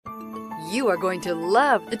You are going to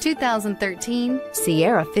love the 2013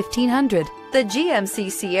 Sierra 1500. The GMC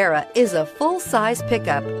Sierra is a full-size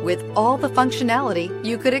pickup with all the functionality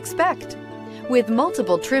you could expect. With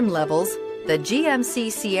multiple trim levels, the GMC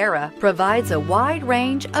Sierra provides a wide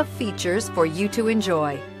range of features for you to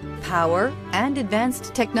enjoy. Power and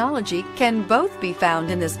advanced technology can both be found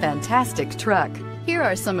in this fantastic truck. Here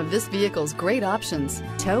are some of this vehicle's great options: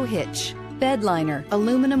 tow hitch, bed liner,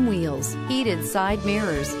 aluminum wheels, heated side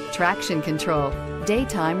mirrors, traction control,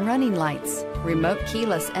 daytime running lights, remote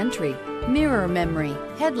keyless entry, mirror memory,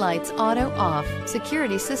 headlights auto off,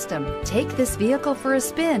 security system. Take this vehicle for a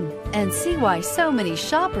spin and see why so many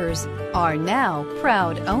shoppers are now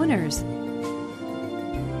proud owners.